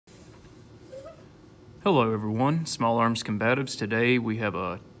Hello everyone, Small Arms Combatives. Today we have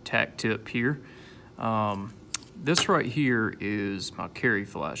a tac tip here. This right here is my carry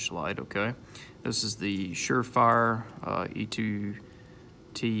flashlight, okay? This is the Surefire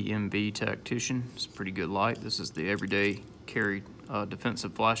E2T Tactician. It's a pretty good light. This is the everyday carry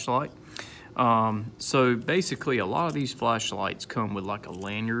defensive flashlight. So basically a lot of these flashlights come with like a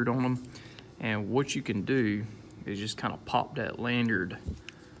lanyard on them, and what you can do is just kind of pop that lanyard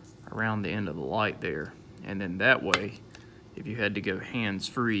around the end of the light there, and then that way if you had to go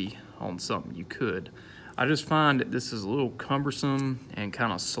hands-free on something you could. I just find that this is a little cumbersome and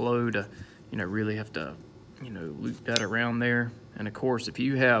kind of slow to really have to loop that around there. And of course if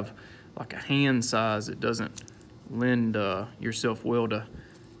you have like a hand size that doesn't lend yourself well to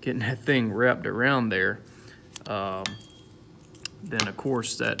getting that thing wrapped around there, then of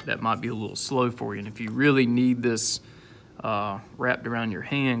course that might be a little slow for you. And if you really need this wrapped around your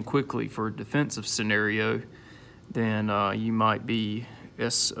hand quickly for a defensive scenario, then you might be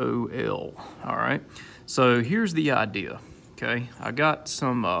SOL. All right, so here's the idea. Okay, I got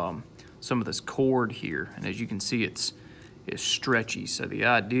some of this cord here, and as you can see it's stretchy, so the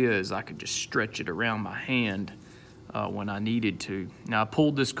idea is I could just stretch it around my hand when I needed to. Now I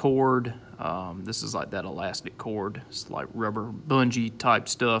pulled this cord, this is like that elastic cord. It's like rubber bungee type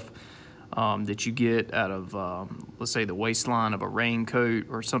stuff that you get out of, let's say, the waistline of a raincoat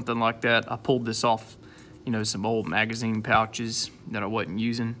or something like that. I pulled this off, some old magazine pouches that I wasn't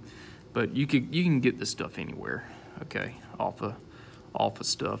using, but you can get this stuff anywhere, okay, off of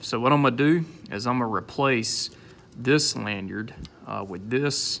stuff. So what I'm gonna do is I'm gonna replace this lanyard with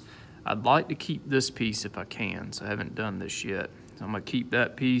this. I'd like to keep this piece if I can, so I haven't done this yet. So I'm gonna keep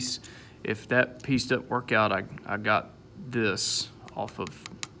that piece. If that piece doesn't work out, I got this off of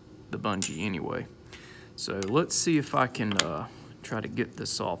the bungee anyway. So let's see if I can try to get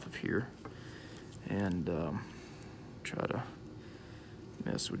this off of here and try to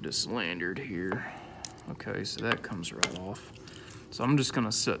mess with this lanyard here. Okay, so that comes right off. So I'm just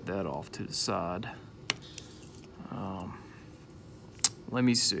gonna set that off to the side. Let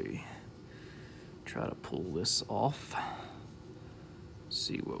me see. Try to pull this off.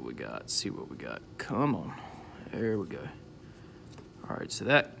 See what we got. See what we got. Come on. There we go. All right, so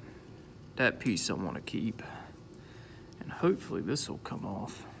that piece I want to keep, and hopefully this will come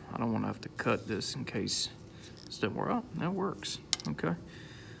off. I don't want to have to cut this in case this doesn't work. Oh, that works. Okay.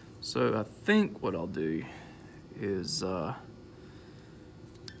 So I think what I'll do is, oh,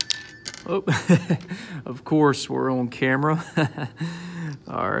 of course we're on camera.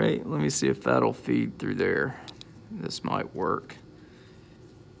 All right, let me see if that'll feed through there. This might work.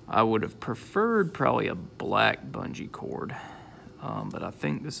 I would have preferred probably a black bungee cord, but I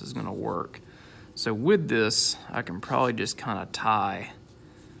think this is gonna work. So with this, I can probably just kind of tie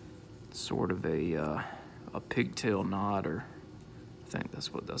sort of a pigtail knot, or I think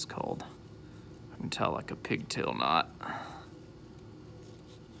that's what that's called. I can tie like a pigtail knot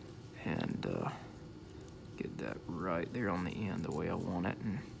and get that right there on the end the way I want it,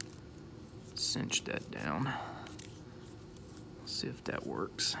 and cinch that down. See if that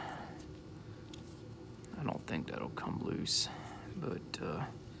works. I don't think that'll come loose, but all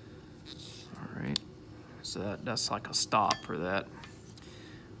right. So that's like a stop for that.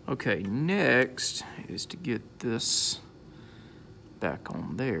 Okay, next is to get this back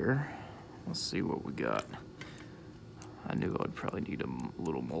on there. Let's see what we got. I knew I'd probably need a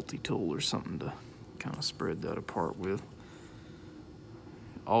little multi-tool or something to kind of spread that apart with.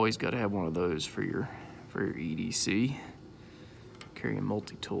 Always got to have one of those for your EDC. Carry a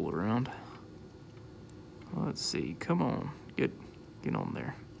multi-tool around. Let's see, come on, get on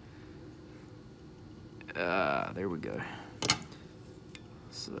there. There we go.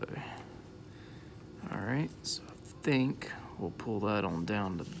 So, all right, so I think we'll pull that on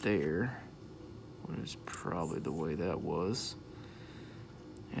down to there, which is probably the way that was.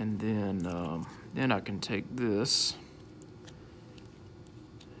 And then I can take this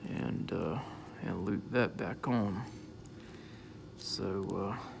and loop that back on.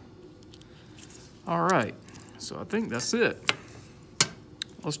 So, all right, so I think that's it.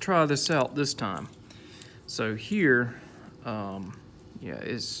 Let's try this out this time. So here, yeah,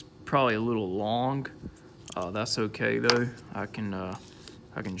 it's probably a little long. That's okay though. I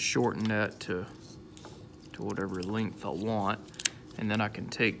can shorten that to whatever length I want, and then I can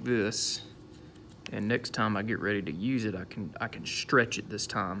take this, and next time I get ready to use it, I can stretch it this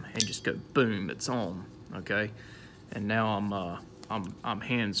time and just go boom, it's on. Okay, and now I'm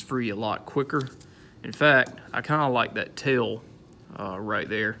hands-free a lot quicker. In fact, I kind of like that tail right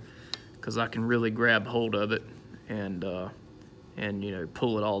there, because I can really grab hold of it and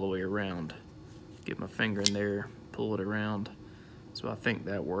pull it all the way around get my finger in there, pull it around. So I think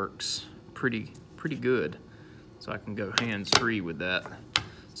that works pretty good. So I can go hands-free with that.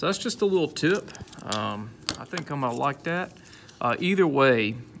 So that's just a little tip. I think I'm gonna like that. Either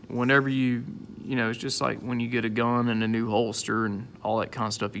way, whenever you know, it's just like when you get a gun and a new holster and all that kind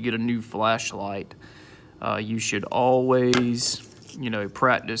of stuff, you get a new flashlight, you should always, you know,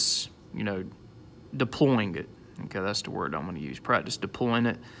 practice, you know, deploying it. Okay, that's the word I'm gonna use. Practice deploying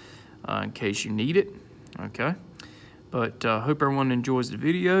it in case you need it, okay? But hope everyone enjoys the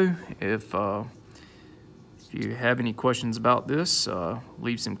video. If you have any questions about this,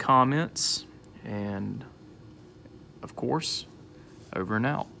 leave some comments. And of course, over and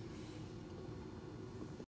out.